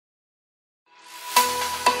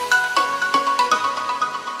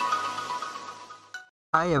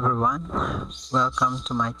Hi everyone, welcome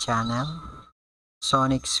to my channel,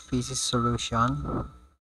 Zhonix PC Solution.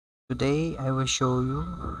 Today I will show you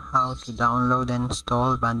how to download and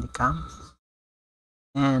install Bandicam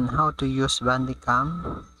and how to use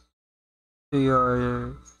Bandicam to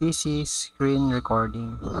your PC screen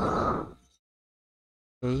recording.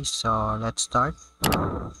 Okay, so let's start.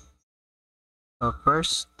 So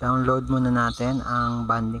first, download muna natin ang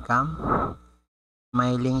Bandicam.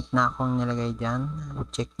 May link na akong nilagay dyan.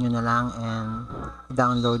 Check nyo na lang and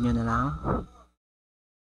download nyo na lang.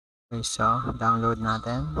 Okay, so download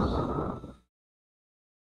natin.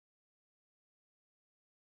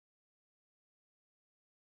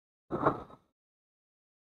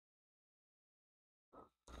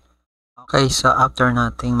 Okay, so after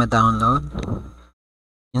nating ma-download,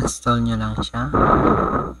 install nyo lang siya.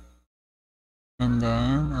 And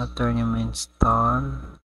then, after nyo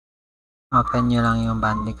ma-install, open nyo lang yung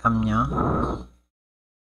Bandicam nyo.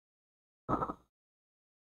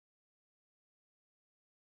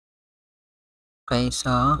 Okay,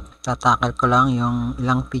 so tatakal ko lang yung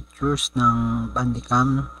ilang features ng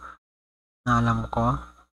Bandicam na alam ko.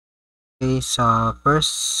 Okay, so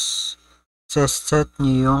first, set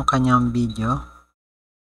nyo yung kanyang video.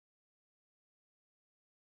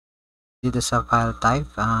 Dito sa file type,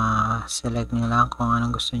 select nyo lang kung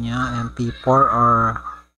anong gusto nyo, MP4 or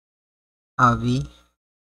AVI.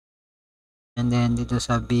 And then dito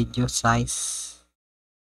sa video size,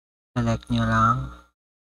 select nyo lang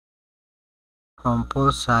from full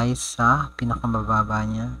size sa pinakamababa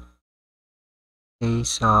niya. Okay,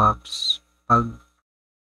 so pag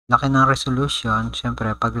laki ng resolution,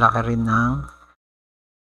 syempre pag laki rin ng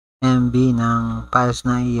MB ng files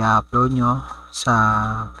na i-upload nyo sa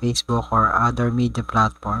Facebook or other media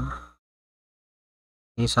platform.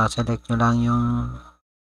 Okay, so select nyo lang yung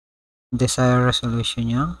desired resolution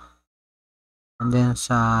nyo. And then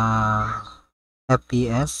sa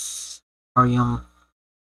FPS or yung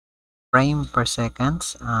frame per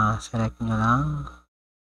seconds, select nyo lang.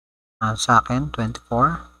 Sa akin,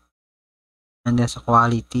 24. And then sa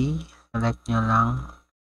quality, select nyo lang.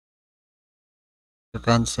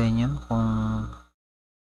 Depende sa inyo kung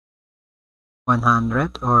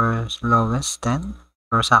 100 or lowest 10.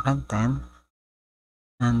 Pero sa akin, 10.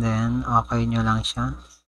 And then, okay nyo lang siya.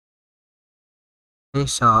 Okay,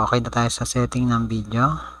 so okay na tayo sa setting ng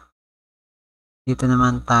video. Dito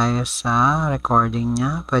naman tayo sa recording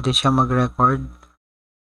niya. Pwede siya mag-record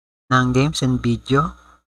ng games and video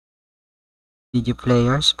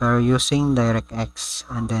players pero using DirectX.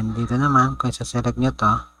 And then dito naman, kung isa-select nyo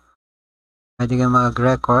to, pwede kayo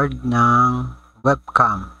mag-record ng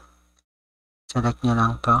webcam. Select nyo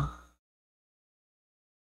lang to.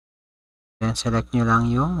 Then select nyo lang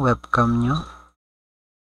yung webcam nyo.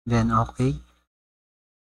 Then okay.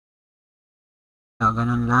 So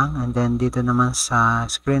ganun lang. And then dito naman sa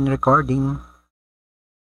screen recording,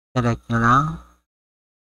 select nyo lang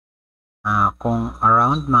kung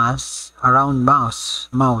around mouse.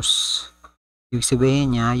 Ibig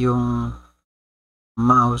sabihin niya yung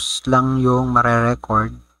mouse lang yung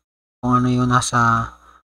mare-record. Kung ano yung nasa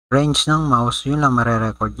range ng mouse, yun lang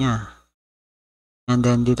mare-record niya. And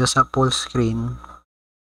then dito sa full screen,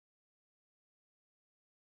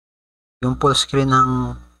 yung full screen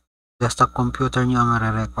ng desktop computer nyo ang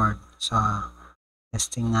mare-record. So,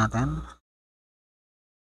 testing natin.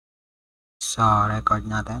 So, record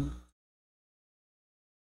natin.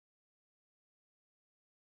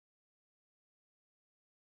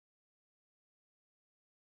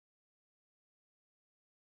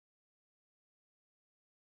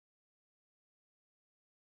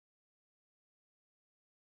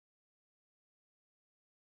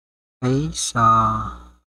 Okay, so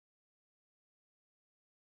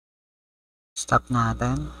stop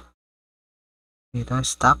natin. Dito,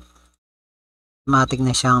 stop. Automatic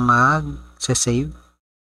na siyang mag-save.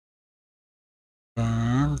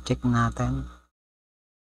 Then, check natin.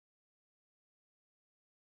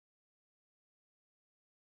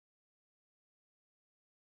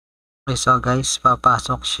 Okay, so guys,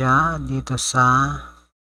 papasok siya dito sa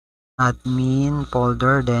admin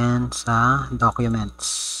folder, then sa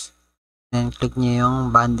documents. Then, click niyo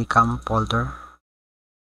yung Bandicam folder.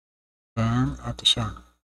 Then, eto siya.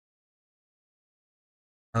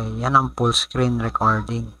 Okay, yan ang full screen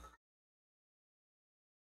recording.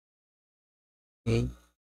 Okay.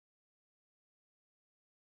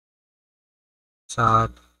 So,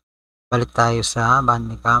 balik tayo sa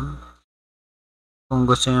Bandicam. Kung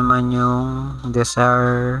gusto naman yung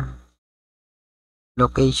desired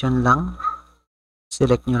location lang,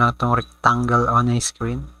 select nyo lang itong rectangle on a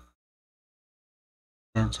screen.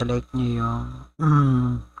 Then, select nyo yung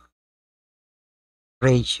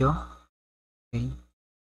ratio. Okay.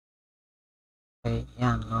 Okay,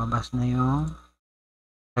 yan. Lumabas na yung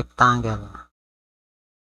rectangle.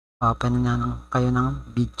 Open na kayo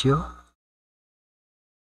ng video.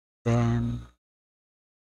 Then,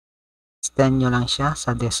 extend nyo lang siya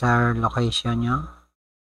sa desired location nyo.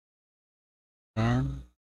 Then,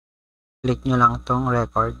 click nyo lang tong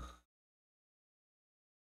record.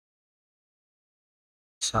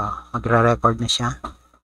 So, magre-record na siya.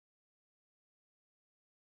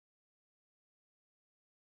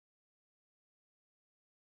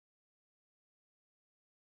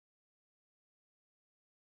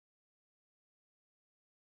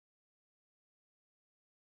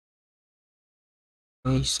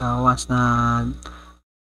 Okay, so once na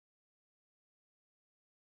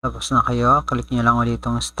tapos na kayo, click nyo lang ulit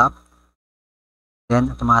itong stop. Then,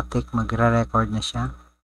 automatic magre-record na siya.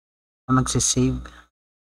 Magsisave.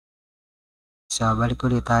 So, balik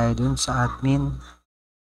ulit tayo dun sa admin.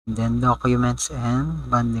 And then, documents and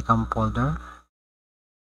Bandicam folder.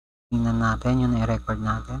 Tingnan natin yung i-record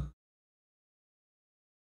natin.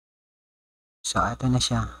 So, ito na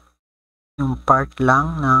siya. Yung part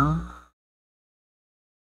lang ng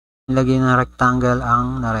nilagay ng rectangle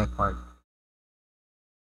ang na-record.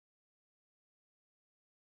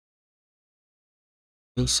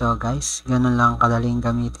 Okay, so guys, ganun lang kadaling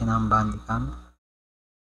gamitin ang Bandicam.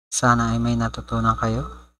 Sana ay may natutunan kayo.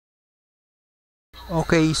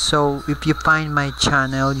 Okay, so if you find my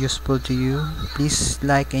channel useful to you, please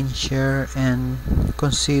like and share and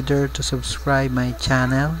consider to subscribe my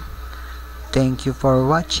channel. Thank you for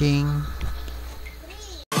watching.